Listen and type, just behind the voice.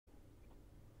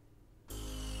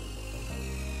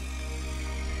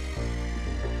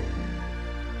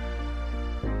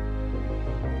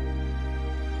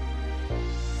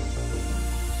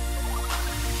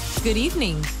Good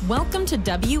evening. Welcome to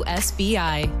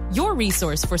WSBI, your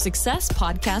resource for success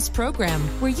podcast program,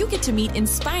 where you get to meet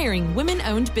inspiring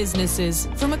women-owned businesses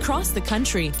from across the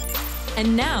country.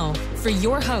 And now, for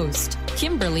your host,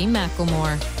 Kimberly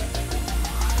McLemore.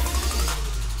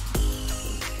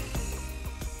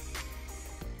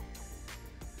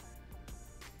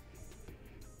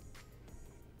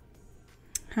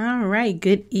 All right.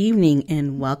 Good evening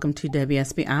and welcome to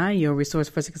WSBI, your Resource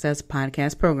for Success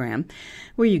podcast program,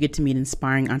 where you get to meet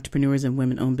inspiring entrepreneurs and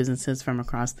women-owned businesses from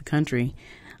across the country.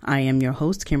 I am your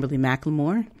host, Kimberly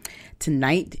McLemore.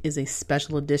 Tonight is a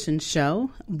special edition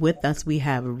show. With us, we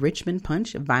have Richmond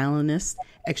Punch, Violinist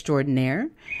Extraordinaire.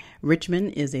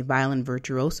 Richmond is a violin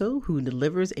virtuoso who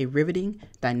delivers a riveting,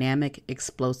 dynamic,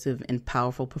 explosive, and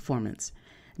powerful performance.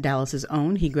 Dallas's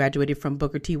own, he graduated from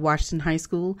Booker T. Washington High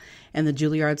School and the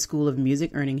Juilliard School of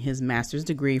Music, earning his master's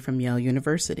degree from Yale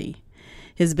University.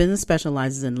 His business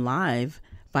specializes in live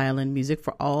violin music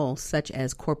for all, such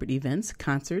as corporate events,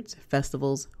 concerts,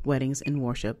 festivals, weddings, and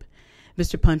worship.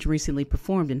 Mr. Punch recently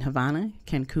performed in Havana,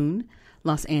 Cancun,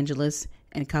 Los Angeles,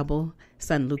 and Cabo,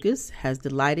 San Lucas, has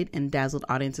delighted and dazzled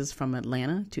audiences from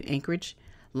Atlanta to Anchorage,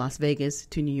 Las Vegas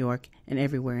to New York, and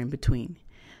everywhere in between.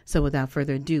 So without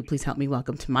further ado, please help me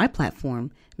welcome to my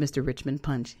platform, Mr. Richmond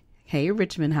Punch. Hey,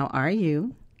 Richmond, how are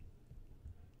you?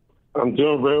 I'm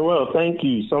doing very well. Thank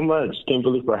you so much,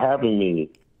 Kimberly, for having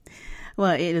me.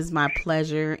 Well, it is my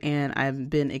pleasure, and I've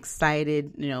been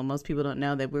excited. You know, most people don't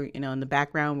know that we're, in the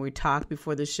background, we talked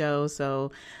before the show,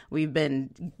 so we've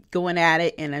been going at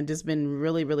it, and I've just been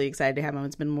really, really excited to have him.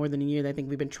 It's been more than a year that I think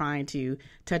we've been trying to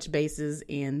touch bases,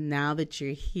 and now that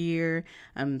you're here,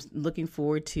 I'm looking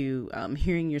forward to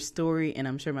hearing your story, and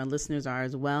I'm sure my listeners are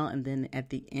as well, and then at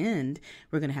the end,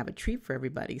 we're going to have a treat for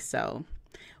everybody, so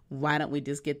why don't we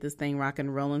just get this thing rock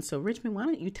and rolling? So, Richmond, why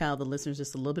don't you tell the listeners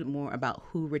just a little bit more about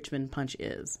who Richmond Punch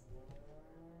is?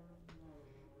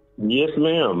 Yes,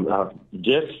 ma'am.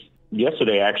 Just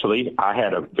yesterday, actually, I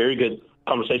had a very good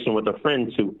conversation with a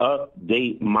friend to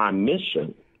update my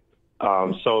mission.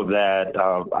 So that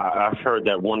I've heard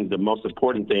that one of the most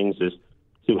important things is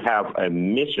to have a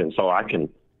mission. So I can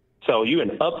tell you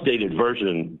an updated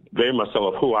version, very much so,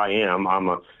 of who I am.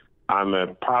 I'm a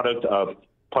product of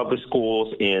public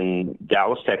schools in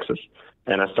Dallas, Texas,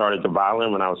 and I started the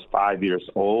violin when I was 5 years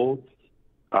old,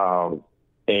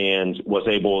 and was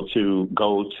able to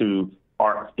go to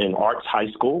arts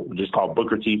high school, which is called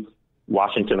Booker T.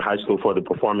 Washington High School for the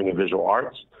Performing and Visual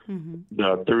Arts.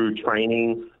 Mm-hmm. Through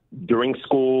training during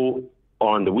school,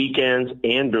 on the weekends,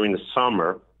 and during the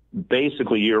summer,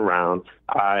 basically year-round,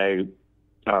 I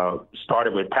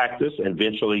started with practice and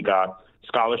eventually got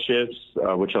scholarships,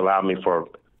 which allowed me for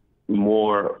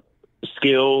more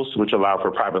skills, which allow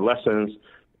for private lessons,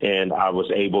 and I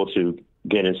was able to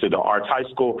get into the arts high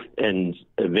school and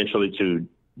eventually to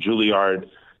Juilliard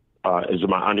as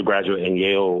my undergraduate, and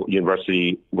Yale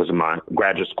University was my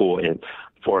graduate school and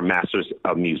for a master's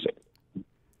of music.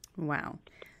 Wow.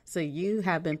 So you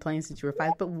have been playing since you were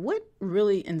 5, but what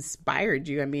really inspired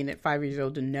you, at 5 years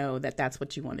old, to know that that's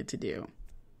what you wanted to do?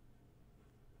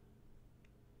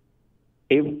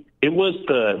 It was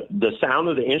the sound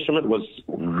of the instrument was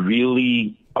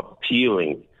really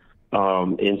appealing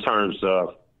in terms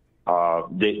of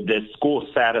the school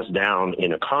sat us down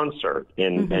in a concert,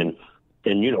 and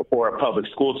for a public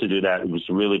school to do that, it was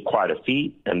really quite a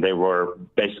feat. And they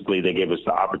gave us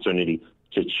the opportunity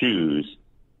to choose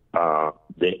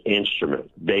the instrument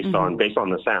based on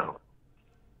the sound.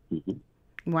 Mm-hmm.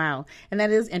 Wow. And that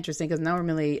is interesting because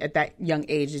normally at that young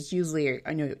age, it's usually,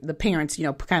 the parents,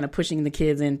 kind of pushing the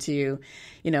kids into,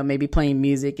 maybe playing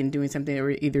music and doing something, or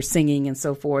either singing and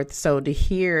so forth. So to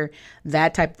hear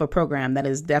that type of a program, that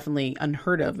is definitely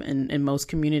unheard of in most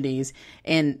communities.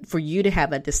 And for you to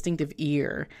have a distinctive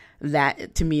ear,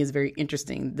 that to me is very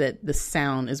interesting, that the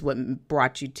sound is what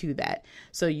brought you to that.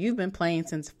 So you've been playing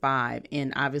since 5,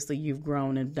 and obviously you've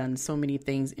grown and done so many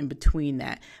things in between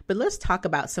that. But let's talk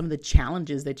about some of the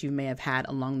challenges that you may have had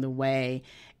along the way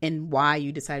and why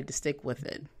you decided to stick with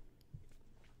it.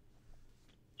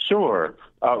 Sure.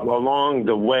 Along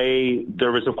the way,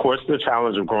 there was, of course, the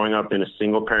challenge of growing up in a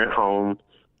single-parent home.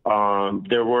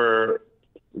 There was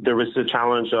the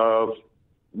challenge of,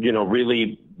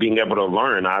 really being able to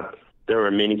learn. There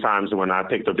were many times when I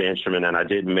picked up the instrument and I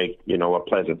didn't make, a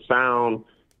pleasant sound.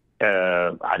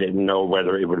 I didn't know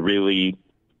whether it would really,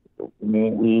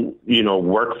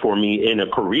 work for me in a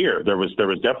career. There was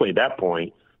definitely that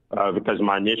point because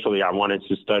initially I wanted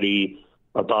to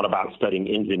thought about studying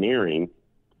engineering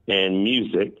and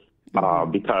music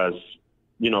because,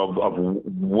 of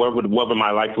what would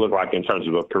my life look like in terms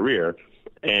of a career.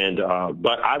 And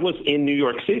but I was in New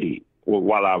York City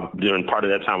during part of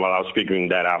that time while I was figuring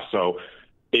that out. So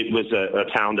it was a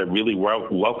town that really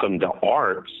welcomed the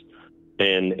arts,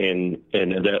 and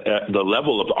the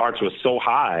level of the arts was so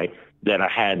high that I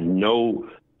had no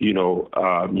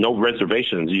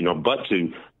reservations, but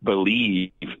to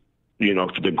believe,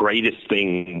 the greatest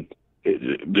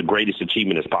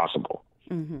achievement is possible.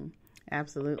 Mm-hmm.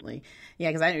 Absolutely.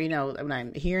 Yeah, because when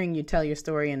I'm hearing you tell your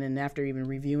story, and then after even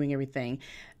reviewing everything,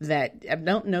 that I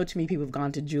don't know too many people have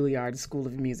gone to Juilliard School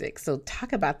of Music. So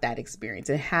talk about that experience.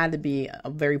 It had to be a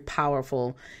very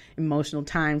powerful, emotional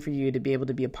time for you to be able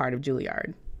to be a part of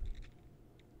Juilliard.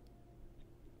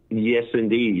 Yes,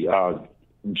 indeed.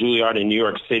 Juilliard in New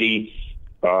York City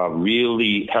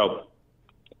really helped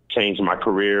change my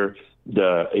career.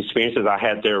 The experiences I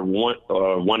had there,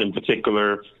 one in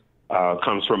particular,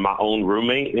 comes from my own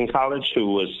roommate in college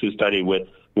who studied with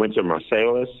Winter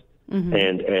Marsalis, mm-hmm.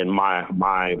 and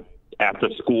my after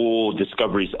school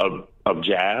discoveries of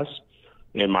jazz,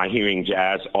 and my hearing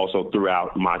jazz also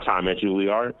throughout my time at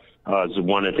Juilliard is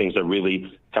one of the things that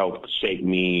really helped shape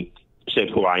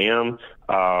who I am.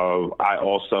 I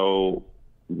also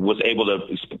was able to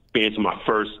experience my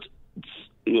first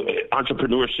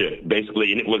entrepreneurship,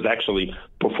 basically, and it was actually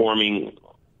performing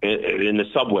in the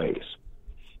subways.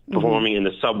 Performing in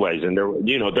the subways, and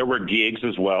there were gigs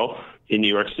as well in New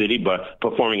York City, but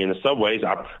performing in the subways,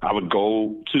 I would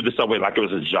go to the subway like it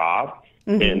was a job,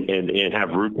 mm-hmm. and have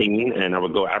routine, and I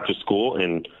would go after school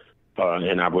and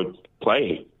I would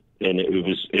play, and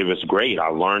it was great. I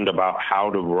learned about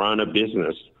how to run a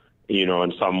business, in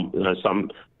some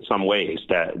ways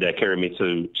that carried me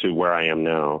to where I am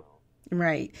now.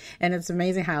 Right. And it's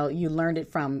amazing how you learned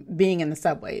it from being in the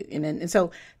subway. And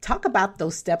so talk about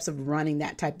those steps of running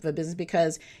that type of a business,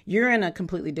 because you're in a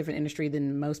completely different industry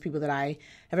than most people that I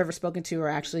have ever spoken to or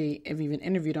actually have even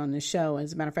interviewed on this show.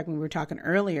 As a matter of fact, when we were talking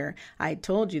earlier, I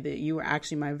told you that you were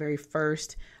actually my very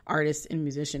first artist and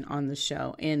musician on the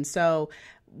show. And so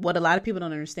what a lot of people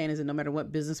don't understand is that no matter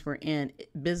what business we're in,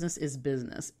 business is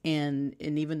business. And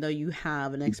even though you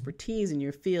have an expertise in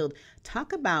your field,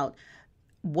 talk about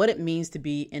what it means to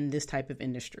be in this type of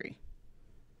industry.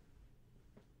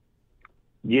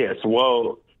 Yes,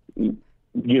 well,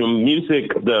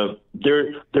 music,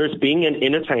 there's being an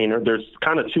entertainer. There's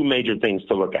kind of two major things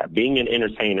to look at. Being an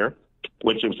entertainer,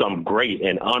 which is I'm great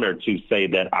and honored to say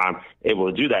that I'm able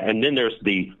to do that. And then there's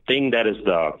the thing that is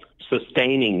the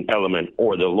sustaining element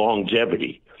or the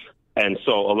longevity. And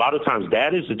so a lot of times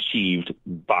that is achieved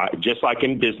by, just like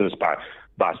in business,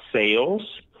 by sales,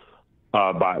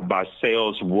 by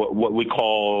sales, what we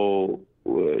call,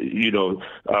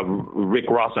 Rick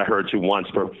Ross, I heard you once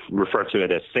refer to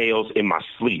it as sales in my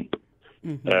sleep.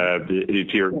 Mm-hmm.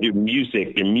 If your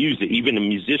music, even a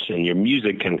musician,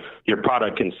 your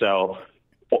product can sell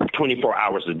 24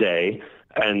 hours a day.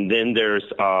 And then there's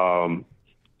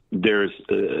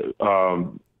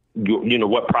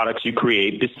what products you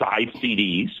create besides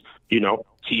CDs,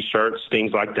 T-shirts,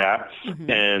 things like that.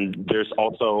 Mm-hmm. And there's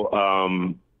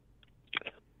also,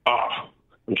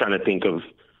 I'm trying to think of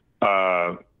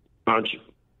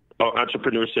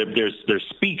entrepreneurship. There's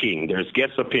speaking, there's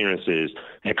guest appearances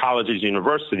at colleges,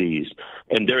 universities,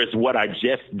 and there's what I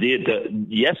just did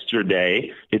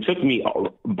yesterday. It took me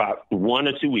about 1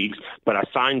 or 2 weeks, but I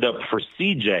signed up for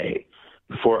CJ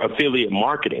for affiliate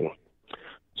marketing,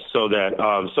 so that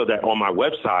on my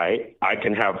website I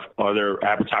can have other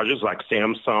advertisers like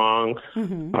Samsung,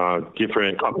 mm-hmm.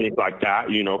 Different companies like that,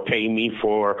 pay me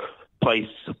for place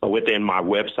within my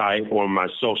website or my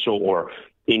social or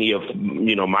any of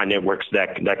my networks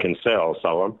that can sell.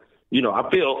 So I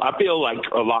feel like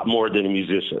a lot more than a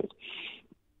musician.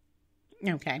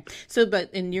 Okay. So,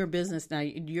 but in your business now,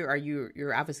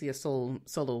 you're obviously a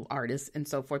solo artist and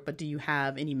so forth. But do you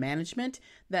have any management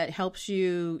that helps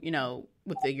you,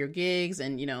 with your gigs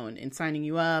and and signing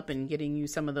you up and getting you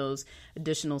some of those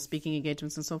additional speaking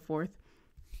engagements and so forth?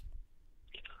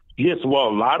 Yes. Well,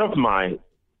 a lot of my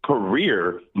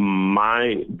career,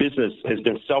 my business has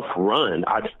been self-run.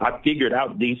 I figured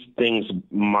out these things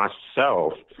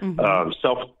myself, mm-hmm.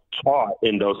 Self-taught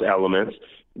in those elements.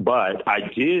 But I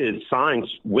did sign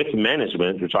with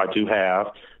management, which I do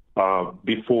have,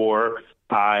 before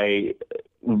I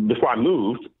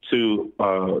moved to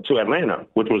Atlanta,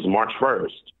 which was March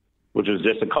 1st, which was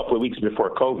just a couple of weeks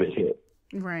before COVID hit.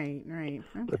 Right. Okay.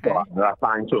 So I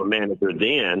signed to a manager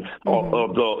then, mm-hmm.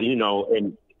 although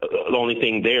and the only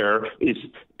thing there is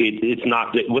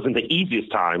it wasn't the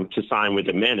easiest time to sign with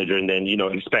the manager and then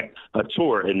expect a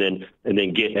tour and then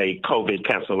get a COVID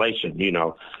cancellation.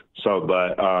 So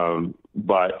but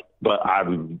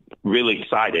I'm really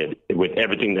excited with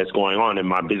everything that's going on, and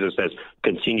my business has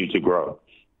continued to grow.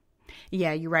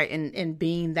 Yeah, you're right. And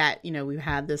being that, we've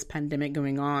had this pandemic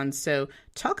going on. So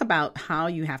talk about how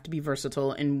you have to be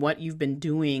versatile and what you've been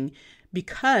doing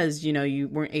because, you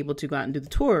weren't able to go out and do the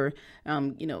tour.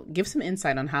 Give some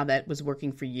insight on how that was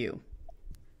working for you.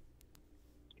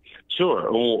 Sure.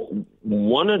 Well,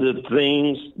 one of the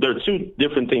things, there are two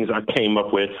different things I came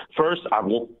up with. First, I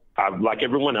like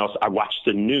everyone else, I watched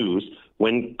the news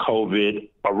when COVID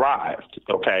arrived,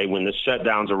 okay, when the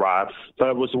shutdowns arrived. So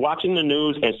I was watching the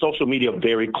news and social media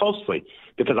very closely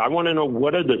because I want to know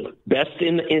what are the best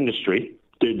in the industry.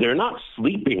 They're not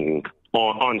sleeping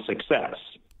on success,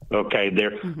 okay?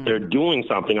 They're doing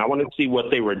something. I wanted to see what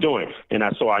they were doing. And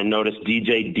so I noticed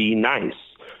DJ D Nice.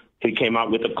 He came out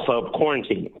with a club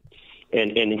quarantine,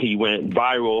 and he went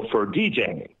viral for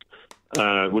DJing.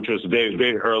 Which was very,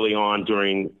 very early on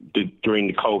during the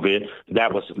COVID.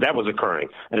 That was occurring.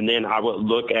 And then I would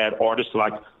look at artists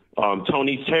like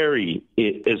Tony Terry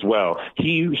as well.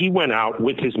 He went out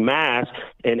with his mask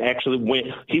and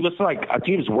actually he was like, I think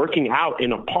he was working out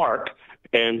in a park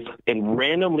and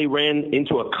randomly ran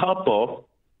into a couple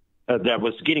that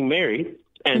was getting married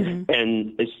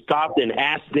and stopped and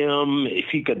asked them if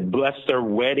he could bless their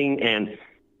wedding and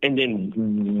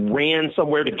then ran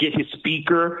somewhere to get his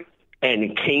speaker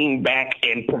and came back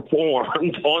and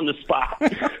performed on the spot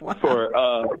for,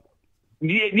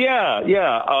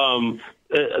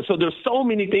 so there's so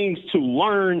many things to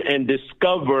learn and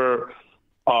discover,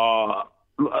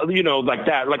 like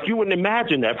that. Like you wouldn't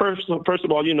imagine that. First of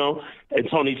all, and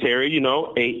Tony Terry,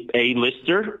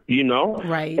 A-lister,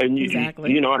 Right, and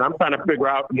exactly. And I'm trying to figure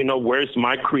out, where's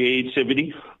my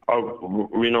creativity?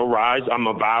 Rise, I'm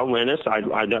a violinist. I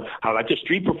like to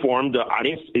street perform. The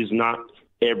audience is not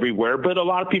everywhere, but a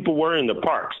lot of people were in the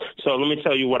parks. So let me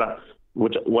tell you what I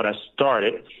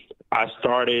started. I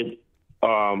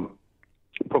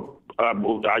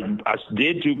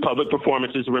did do public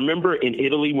performances. Remember in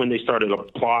Italy when they started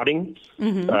applauding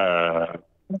first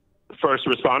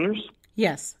responders?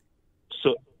 Yes.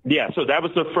 So that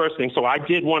was the first thing. So I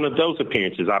did one of those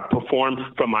appearances. I performed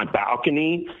from my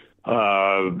balcony,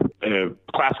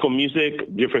 classical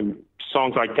music, different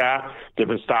songs like that,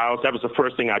 different styles. That was the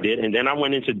first thing I did. And then I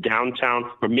went into downtown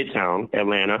or midtown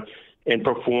Atlanta and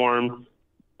performed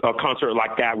a concert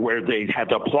like that where they had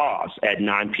the applause at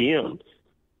 9 p.m.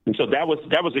 And so that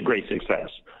was a great success.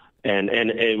 And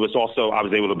it was also, I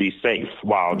was able to be safe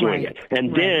while doing it.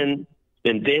 And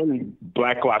then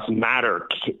Black Lives Matter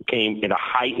came at a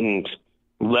heightened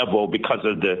level because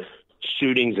of the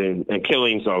shootings and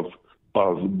killings of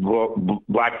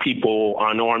Black people,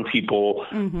 unarmed people,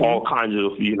 all kinds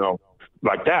of,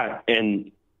 like that.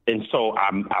 And so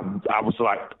I was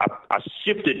like, I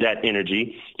shifted that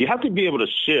energy. You have to be able to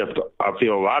shift, I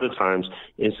feel, a lot of times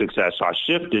in success. So I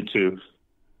shifted to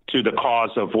the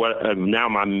cause of what now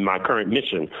my current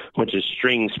mission, which is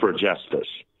Strings for Justice.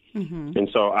 And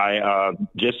so I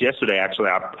just yesterday, actually,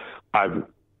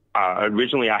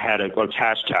 originally I had a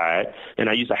hashtag, and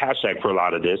I use a hashtag for a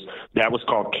lot of this. That was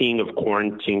called King of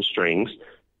Quarantine Strings.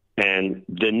 And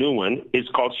the new one is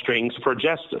called Strings for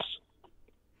Justice.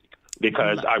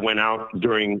 Because I went out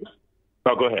during,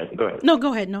 go ahead. No,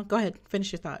 go ahead. No, go ahead.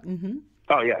 Finish your thought.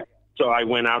 Oh, yeah. So I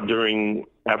went out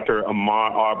after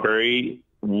Ahmaud Arbery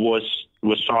was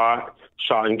shot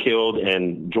and killed,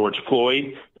 and George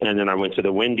Floyd. And then I went to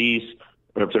the Wendy's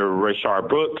after Rayshard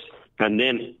Brooks. And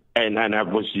then I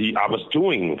was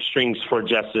doing Strings for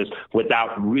Justice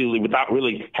without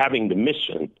really having the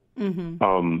mission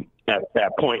at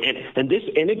that point. And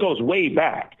it goes way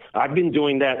back. I've been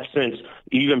doing that since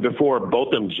even before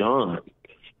Botham Jean.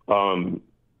 And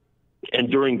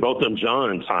during Botham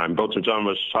Jean time, Botham Jean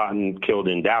was shot and killed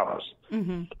in Dallas.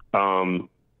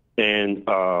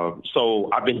 So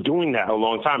I've been doing that a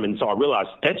long time. And so I realized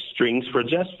that's Strings for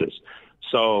Justice.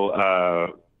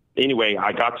 So anyway,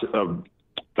 I got to,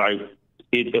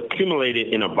 it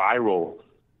accumulated in a viral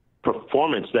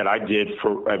performance that I did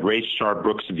at Rayshard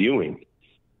Brooks' viewing.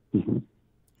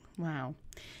 Wow.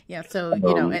 Yeah. So,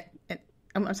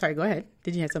 I'm sorry, go ahead.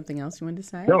 Did you have something else you wanted to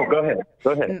say? No, go ahead.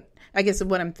 I guess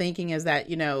what I'm thinking is that,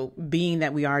 being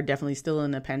that we are definitely still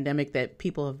in a pandemic, that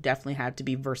people have definitely had to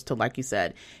be versatile. Like you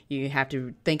said, you have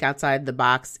to think outside the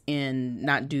box and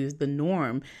not do the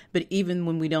norm. But even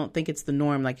when we don't think it's the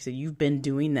norm, like you said, you've been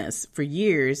doing this for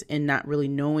years and not really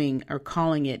knowing or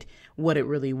calling it what it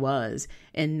really was.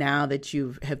 And now that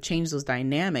you have changed those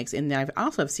dynamics, and I've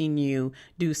also have seen you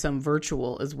do some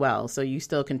virtual as well. So you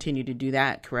still continue to do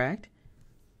that, correct?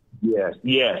 Yes.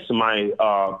 My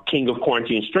King of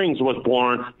Quarantine Strings was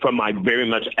born from my very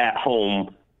much at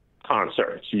home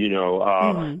concerts.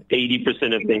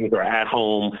 80% of things are at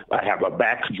home. I have a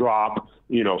backdrop,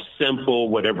 simple,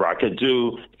 whatever I could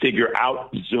do, figure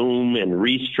out Zoom and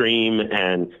Restream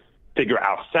and figure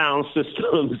out sound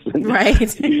systems,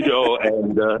 right? And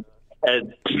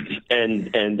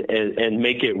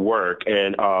make it work.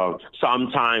 And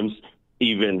sometimes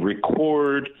even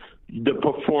record the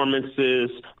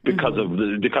performances because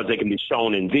they can be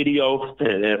shown in video,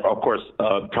 and of course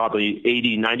probably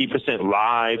 80-90%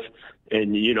 live.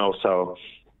 And so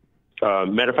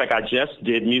matter of fact, I just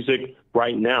did music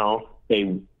right now, a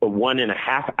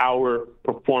 1.5 hour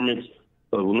performance,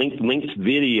 linked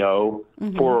video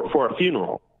for a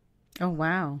funeral. Oh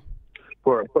wow.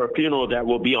 For a funeral that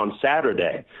will be on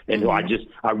Saturday. And I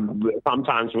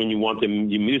sometimes when you want the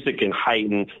music and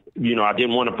heighten, I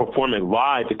didn't want to perform it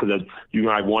live because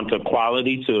I want the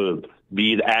quality to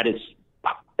be at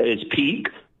its peak,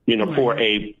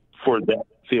 for the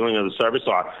feeling of the service.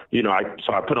 So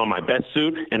I put on my best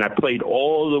suit and I played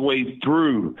all the way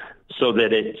through so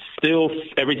that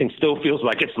everything still feels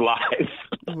like it's live.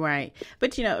 Right.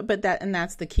 But,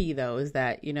 that's the key though, is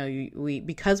that,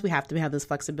 because we have to have this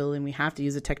flexibility and we have to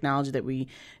use the technology that we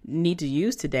need to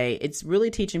use today, it's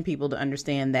really teaching people to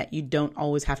understand that you don't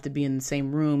always have to be in the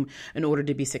same room in order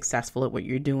to be successful at what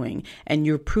you're doing. And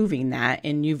you're proving that.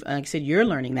 And like I said, you're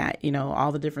learning that,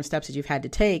 all the different steps that you've had to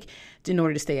take in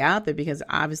order to stay out there, because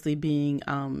obviously being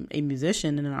a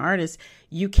musician and an artist,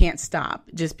 you can't stop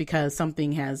just because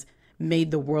something has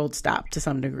made the world stop to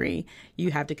some degree.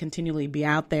 You have to continually be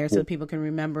out there so people can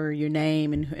remember your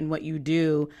name and what you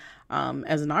do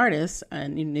as an artist,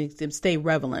 and you need to stay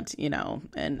relevant, and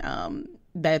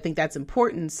I think that's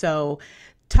important. So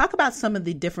talk about some of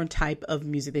the different type of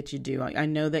music that you do. I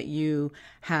know that you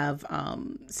have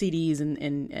CDs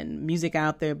and music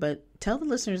out there, but tell the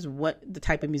listeners what the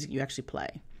type of music you actually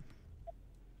play.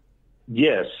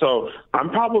 Yes, so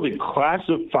I'm probably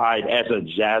classified as a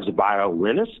jazz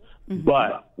violinist,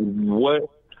 but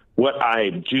what I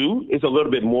do is a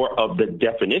little bit more of the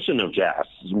definition of jazz,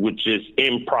 which is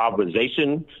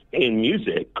improvisation in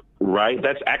music, right?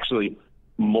 That's actually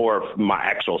more of my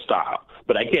actual style.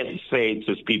 But I can't say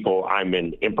to people I'm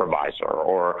an improviser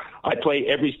or I play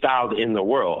every style in the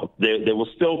world. They will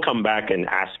still come back and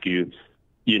ask you,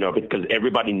 because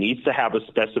everybody needs to have a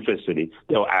specificity.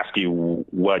 They'll ask you,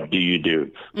 what do you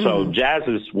do? So jazz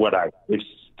is what I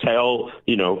tell,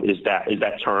 is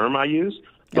that term I use.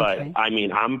 But okay. I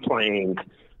mean, I'm playing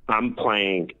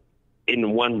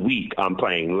in 1 week, I'm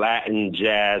playing Latin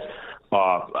jazz,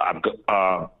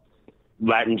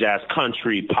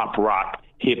 country, pop rock,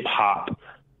 hip hop.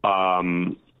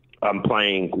 I'm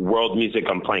playing world music.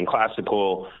 I'm playing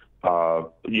classical.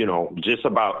 Just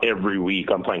about every week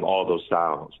I'm playing all those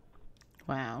styles.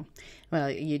 Wow. Well,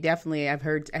 I've definitely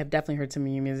heard some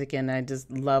of your music, and I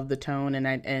just love the tone. And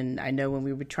I know when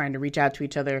we were trying to reach out to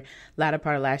each other latter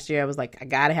part of last year, I was like, I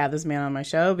got to have this man on my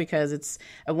show because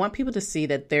I want people to see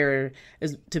that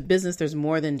there's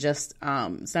more than just,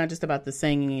 it's not just about the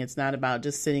singing. It's not about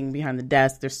just sitting behind the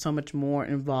desk. There's so much more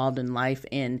involved in life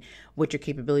and what your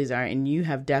capabilities are. And you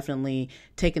have definitely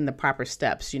taken the proper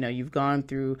steps. You've gone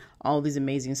through all these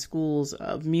amazing schools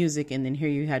of music, and then here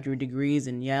you had your degrees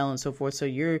in Yale and so forth. So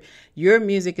your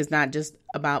music is not just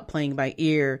about playing by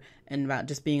ear and about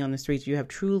just being on the streets. You have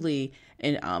truly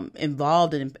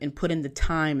involved and put in the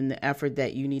time and the effort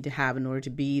that you need to have in order to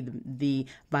be the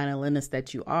violinist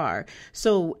that you are.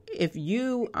 So if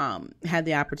you had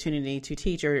the opportunity to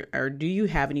teach, or do you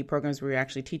have any programs where you're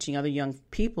actually teaching other young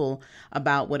people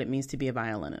about what it means to be a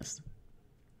violinist?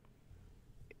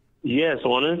 Yes,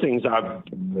 one of the things I've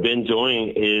been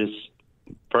doing is,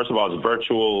 first of all, is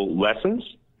virtual lessons.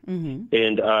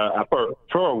 And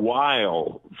for a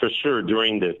while, for sure,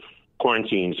 during the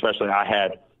quarantine, especially, I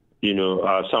had,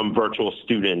 some virtual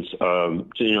students,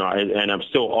 and I'm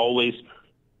still always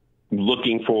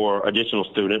looking for additional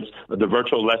students. The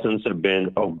virtual lessons have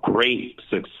been a great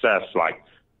success. Like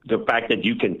the fact that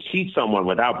you can teach someone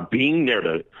without being there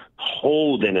to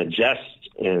hold and adjust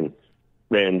and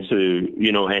to,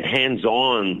 and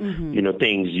hands-on,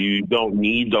 things. You don't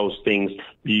need those things.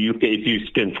 If you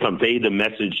can convey the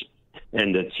message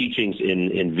and the teachings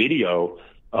in video,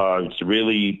 it's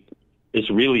really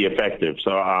effective.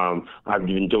 So I've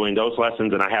been doing those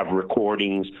lessons, and I have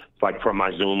recordings like from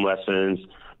my Zoom lessons.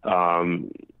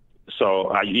 So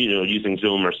I, using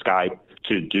Zoom or Skype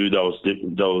to do those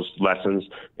lessons,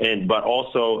 but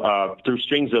also through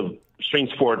Strings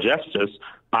for Justice,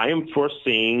 I am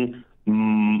foreseeing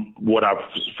what I've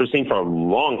foreseen for a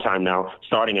long time now,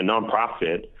 starting a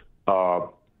nonprofit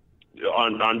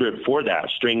under for that,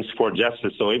 Strings for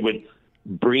Justice. So it would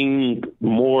bring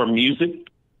more music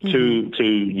to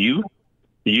youth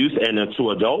and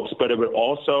to adults, but it would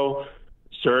also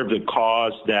serve the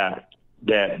cause that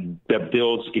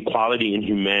builds equality and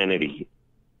humanity.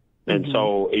 And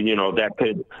so,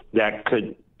 that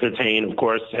could pertain, of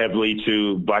course, heavily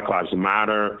to Black Lives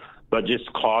Matter, but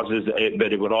just causes,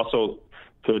 but it would also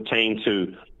pertain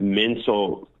to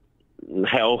mental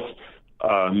health,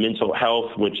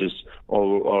 which is,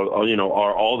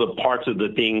 are all the parts of the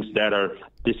things that are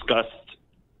discussed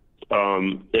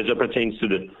as it pertains to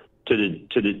the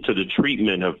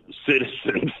treatment of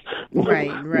citizens, right,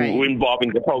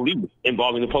 involving the police.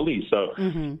 So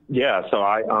so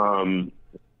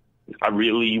I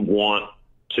really want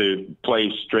to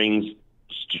play strings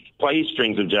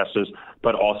of justice,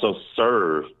 but also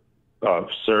serve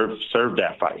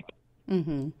that fight.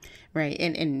 Mm-hmm. Right.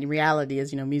 And reality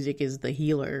is, music is the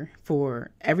healer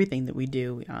for everything that we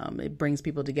do. It brings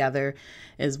people together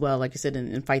as well, like you said,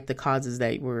 and fight the causes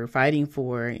that we're fighting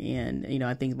for. And,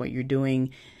 I think what you're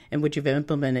doing and what you've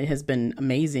implemented has been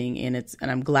amazing. And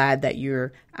I'm glad that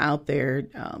you're out there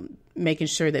making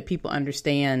sure that people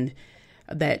understand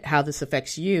that how this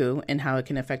affects you and how it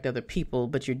can affect other people,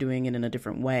 but you're doing it in a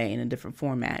different way, in a different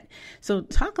format. So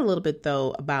talk a little bit,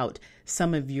 though, about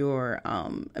some of your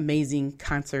amazing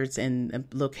concerts and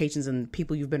locations and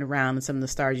people you've been around and some of the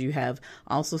stars you have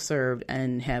also served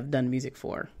and have done music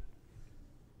for.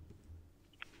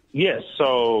 Yes.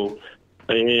 So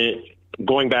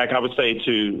going back, I would say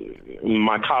to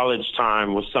my college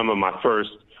time was some of my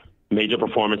first major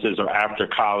performances, or after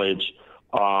college,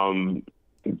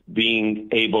 being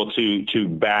able to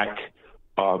back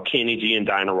Kenny G and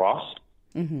Dinah Ross.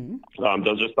 Mm-hmm.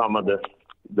 Those are some of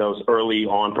those early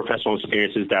on professional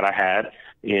experiences that I had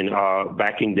in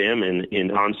backing them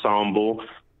in ensemble.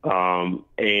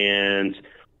 And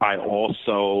I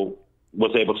also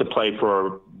was able to play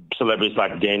for celebrities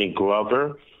like Danny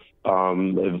Glover,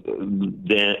 then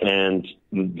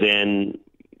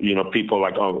people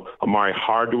like Amari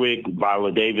Hardwick,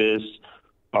 Viola Davis.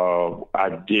 I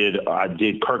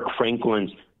did Kirk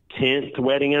Franklin's 10th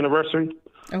wedding anniversary.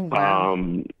 Oh, wow.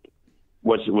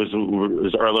 Was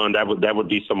early on. That would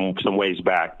be some ways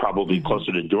back, probably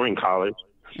closer to during college.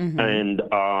 Mm-hmm. And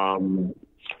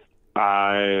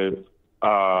I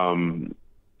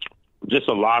just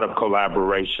a lot of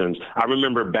collaborations. I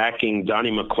remember backing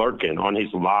Donnie McClurkin on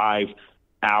his live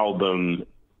album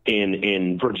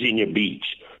in Virginia Beach.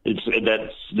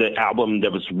 That's the album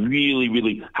that was really,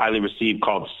 really highly received,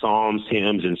 called Psalms,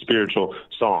 Hymns, and Spiritual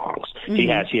Songs. Mm-hmm.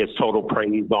 He has Total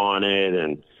Praise on it,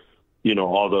 and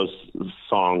all those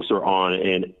songs are on it.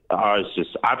 And I've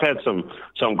had some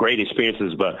great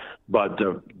experiences, but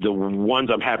the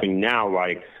ones I'm having now,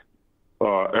 like,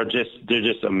 they're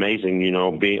just amazing.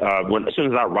 As soon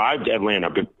as I arrived to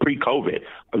Atlanta, pre-COVID,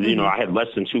 I had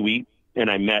less than 2 weeks, and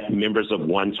I met members of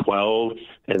 112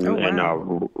 and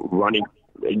running.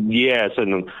 Yes,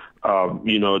 and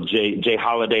Jay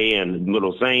Holiday and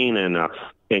Little Zane and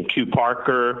Q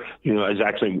Parker, is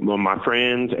actually one of my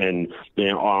friends, and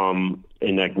then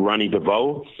like Ronnie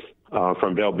DeVoe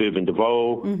from Belle Biv and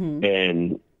DeVoe,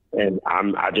 and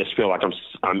I just feel like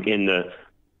I'm in the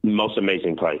most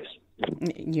amazing place.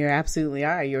 You absolutely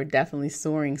are. You're definitely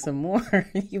soaring some more.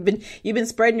 You've been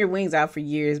spreading your wings out for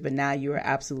years, but now you are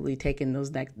absolutely taking those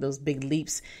big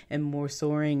leaps and more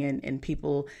soaring, and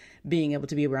people being able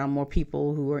to be around more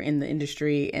people who are in the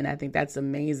industry. And I think that's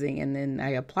amazing. And then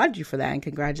I applaud you for that, and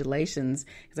congratulations,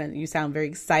 because you sound very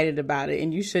excited about it,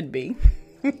 and you should be.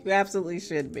 You absolutely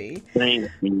should be.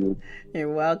 Thank you. You're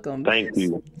welcome. Thank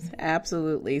you.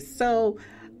 Absolutely. So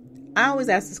I always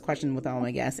ask this question with all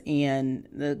my guests, and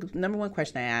the number one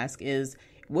question I ask is,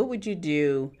 what would you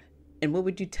do and what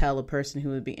would you tell a person who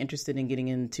would be interested in getting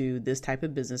into this type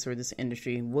of business or this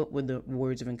industry? What would the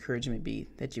words of encouragement be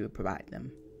that you would provide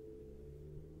them?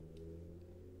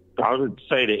 I would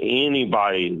say to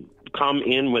anybody, come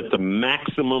in with the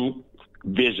maximum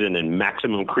vision and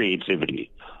maximum creativity.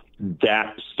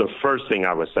 That's the first thing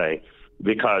I would say,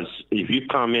 because if you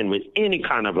come in with any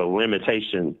kind of a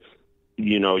limitation,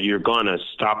 you're going to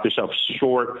stop yourself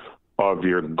short of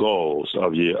your goals,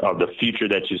 of the future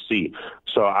that you see.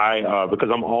 So because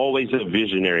I'm always a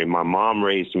visionary. My mom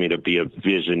raised me to be a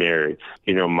visionary.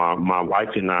 My wife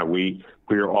and I,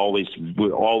 we're always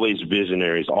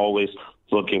visionaries, always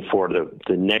looking for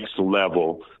the next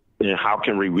level, and how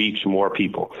can we reach more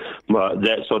people.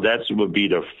 That would be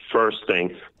the first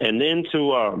thing. And then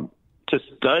to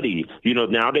study.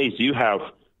 Nowadays you have,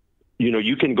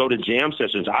 you can go to jam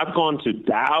sessions. I've gone to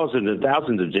thousands and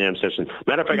thousands of jam sessions.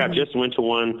 Matter of fact, I just went to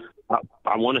one,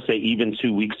 I want to say even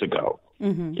 2 weeks ago.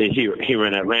 here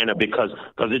in Atlanta because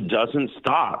it doesn't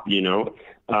stop,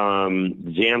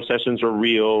 Jam sessions are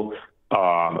real.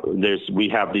 We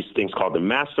have these things called the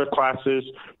master classes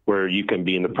where you can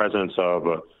be in the presence of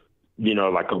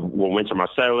Winter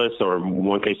Marsalis, or in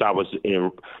one case I was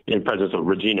in presence of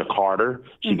Regina Carter.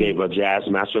 She gave a jazz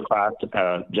master class,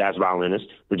 jazz violinist,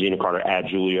 Regina Carter at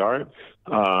Juilliard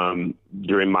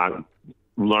during my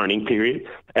learning period.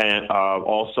 And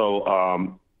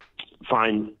also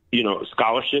find,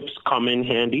 scholarships come in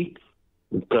handy.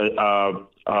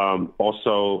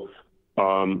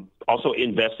 Also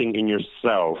investing in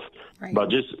yourself, right. But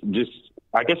just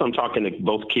I guess I'm talking to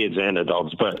both kids and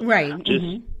adults, but right.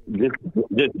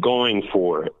 Just going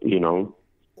for it,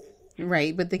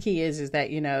 Right, but the key is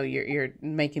that you're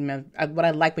making them. What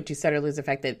I like what you said earlier is the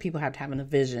fact that people have to have a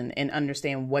vision and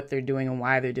understand what they're doing and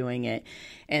why they're doing it,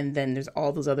 and then there's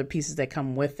all those other pieces that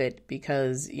come with it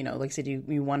because like I said,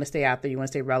 you want to stay out there, you want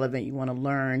to stay relevant, you want to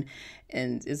learn,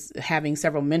 and having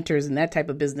several mentors in that type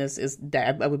of business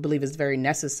I would believe is very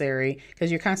necessary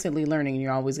because you're constantly learning and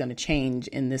you're always going to change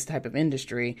in this type of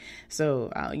industry.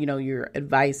 So your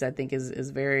advice I think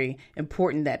is very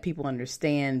important that people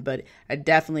understand, but I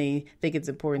definitely think it's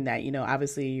important that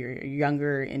obviously you're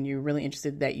younger and you're really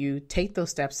interested that you take those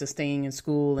steps to staying in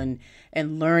school and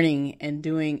learning and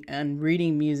doing and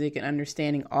reading music and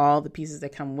understanding all the pieces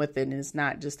that come with it. And it's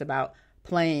not just about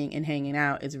playing and hanging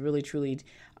out. It's really truly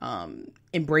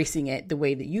embracing it the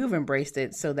way that you've embraced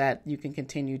it so that you can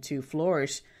continue to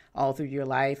flourish all through your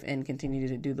life and continue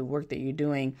to do the work that you're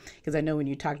doing. Because I know when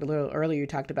you talked a little earlier, you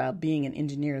talked about being an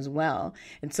engineer as well.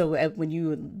 And so when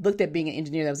you looked at being an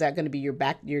engineer, was that going to be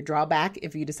your drawback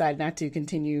if you decided not to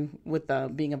continue with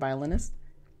being a violinist?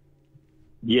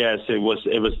 Yes, it was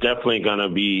definitely going to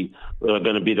be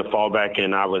the fallback.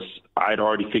 And I'd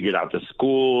already figured out the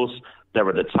schools that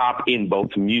were the top in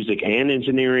both music and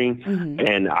engineering.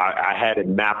 And I had it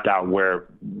mapped out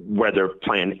whether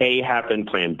plan A happened,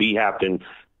 plan B happened,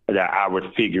 that I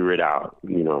would figure it out,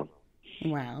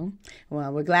 Wow.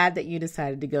 Well, we're glad that you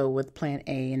decided to go with plan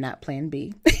A and not plan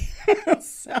B.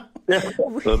 So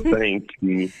thank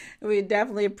you. We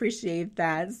definitely appreciate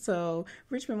that. So,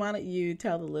 Richmond, why don't you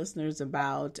tell the listeners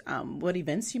about what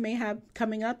events you may have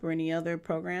coming up or any other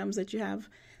programs that you have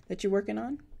that you're working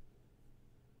on?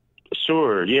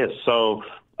 Sure. Yes. So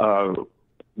the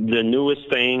newest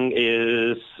thing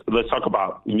is, let's talk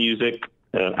about music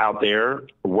out there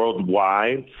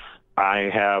worldwide. I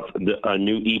have a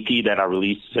new EP that I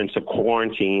released since the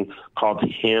quarantine called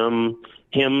Hymns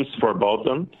for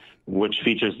Botham, which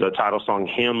features the title song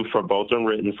Hymn for Botham,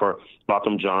 written for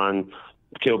Botham John,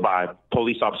 killed by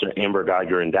police officer Amber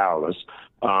Geiger in Dallas.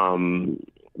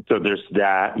 So there's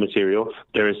that material.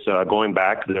 There's going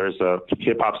back, there's a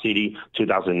hip-hop CD,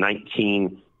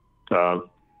 2019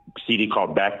 CD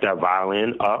called That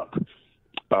Violin Up.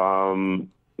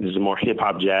 This is more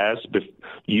hip-hop jazz.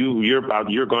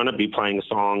 You're going to be playing a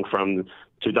song from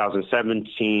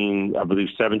 2017, I believe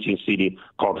 17 CD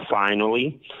called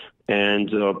Finally.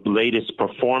 And latest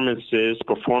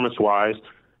performance-wise,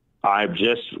 I've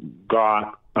just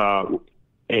got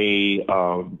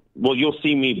you'll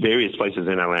see me various places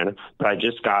in Atlanta, but I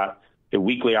just got a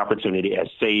weekly opportunity at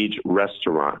Sage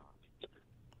Restaurant,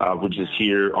 which is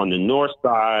here on the north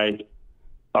side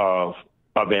of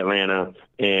Atlanta,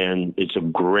 and it's a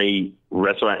great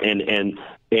restaurant. And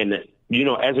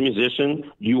as a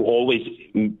musician, you always,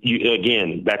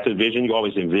 again, back to the vision, you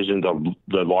always envision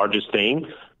the largest thing.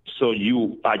 So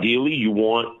you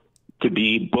want to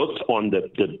be booked on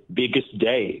the biggest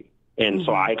day. And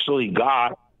so I actually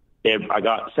got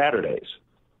Saturdays.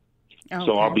 Okay.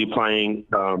 So I'll be playing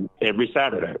every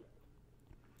Saturday.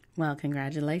 Well,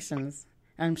 congratulations.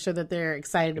 I'm sure that they're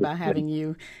excited about having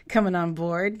you coming on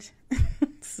board.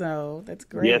 So that's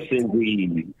great. Yes,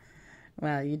 indeed.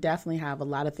 Well, you definitely have a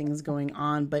lot of things going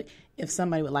on, but if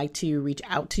somebody would like to reach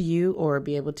out to you or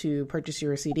be able to purchase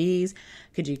your CDs,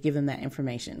 could you give them that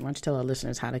information? Why don't you tell our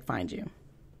listeners how to find you?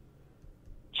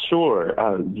 Sure.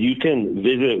 You can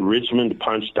visit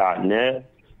richmondpunch.net.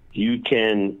 You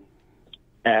can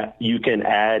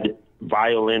add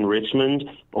Violin Richmond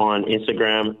on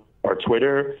Instagram or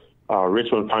Twitter.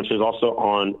 Richmond Punch is also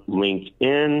on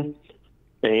LinkedIn.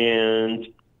 And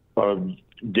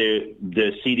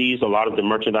the CDs, a lot of the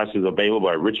merchandise is available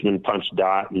at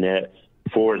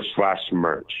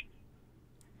richmondpunch.net/merch.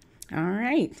 All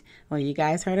right. Well, you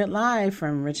guys heard it live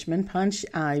from Richmond Punch.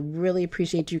 I really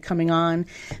appreciate you coming on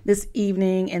this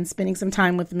evening and spending some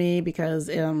time with me because,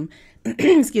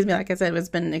 excuse me, like I said, it's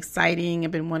been exciting.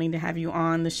 I've been wanting to have you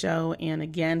on the show. And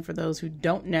again, for those who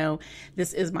don't know,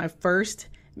 this is my first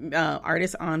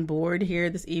artists on board here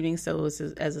this evening. So it's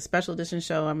as a special edition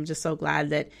show. I'm just so glad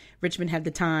that Richmond had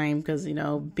the time because, I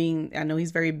know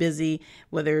he's very busy,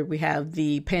 whether we have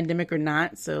the pandemic or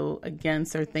not. So again,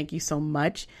 sir, thank you so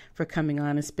much for coming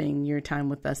on and spending your time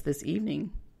with us this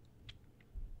evening.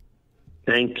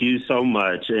 Thank you so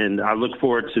much. And I look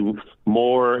forward to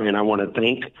more. And I want to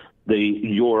thank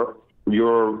your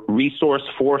Resource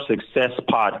for Success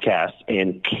podcast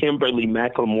and Kimberly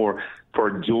McLemore for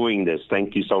doing this.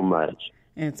 Thank you so much.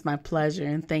 It's my pleasure,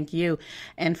 and thank you.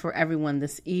 And for everyone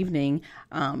this evening,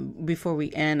 before we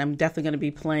end, I'm definitely going to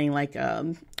be playing, like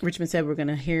Richmond said, we're going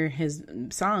to hear his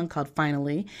song called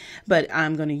Finally, but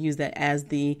I'm going to use that as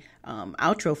the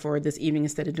outro for this evening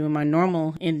instead of doing my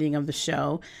normal ending of the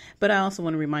show. But I also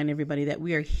want to remind everybody that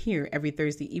we are here every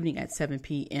Thursday evening at 7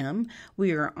 p.m.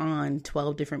 We are on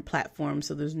 12 different platforms,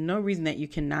 so there's no reason that you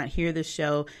cannot hear the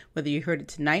show, whether you heard it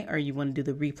tonight or you want to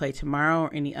do the replay tomorrow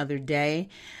or any other day.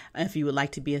 If you would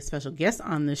like to be a special guest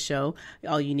on the show,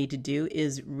 all you need to do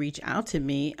is reach out to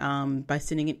me by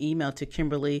sending an email to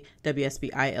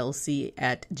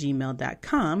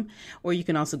KimberlyWSBILC@gmail.com, or you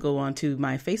can also go on to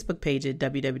my Facebook page at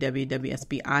www.wsbilc.com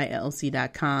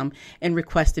and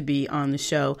request to be on the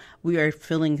show. We are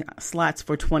filling slots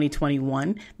for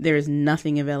 2021. There is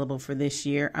nothing available for this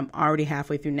year. I'm already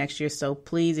halfway through next year, so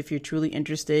please, if you're truly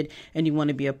interested and you want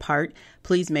to be a part,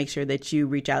 please make sure that you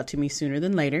reach out to me sooner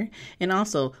than later. And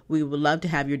also, we would love to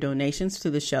have your donations to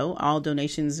the show. All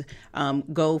donations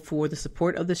go for the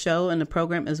support of the show and the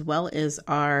program, as well as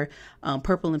our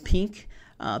Purple and Pink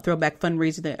throwback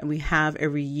fundraiser that we have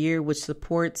every year, which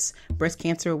supports breast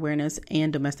cancer awareness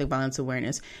and domestic violence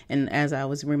awareness. And as I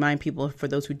always remind people, for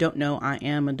those who don't know, I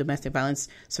am a domestic violence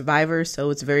survivor, so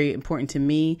it's very important to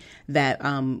me that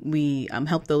we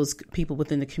help those people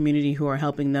within the community who are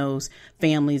helping those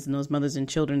families and those mothers and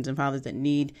children and fathers that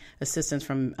need assistance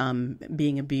from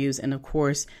being abused, and of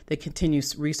course the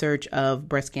continuous research of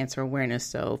breast cancer awareness.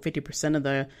 So 50% of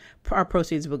our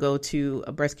proceeds will go to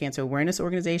a breast cancer awareness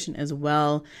organization, as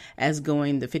well as the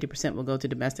 50% will go to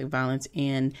domestic violence.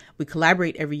 And we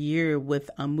collaborate every year with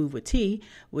Move with T,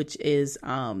 which is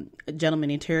a gentleman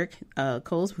named Tarek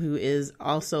Coles, who is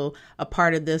also a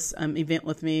part of this event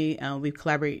with me. We've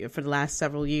collaborated for the last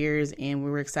several years, and we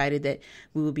were excited that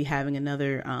we will be having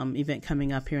another event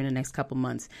coming up here in the next couple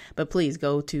months. But please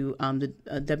go to the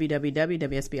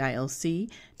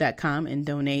www.wsbilc.com and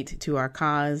donate to our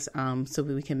cause, so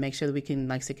that we can make sure that we can,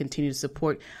 like I said, continue to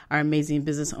support our amazing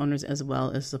business owners as well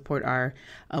as support our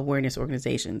awareness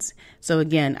organizations. So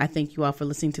again, I thank you all for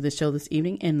listening to the show this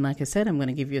evening. And like I said, I'm going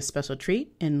to give you a special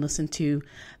treat and listen to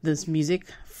this music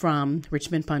from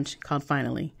Richmond Punch called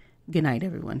Finally. Good night,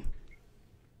 everyone.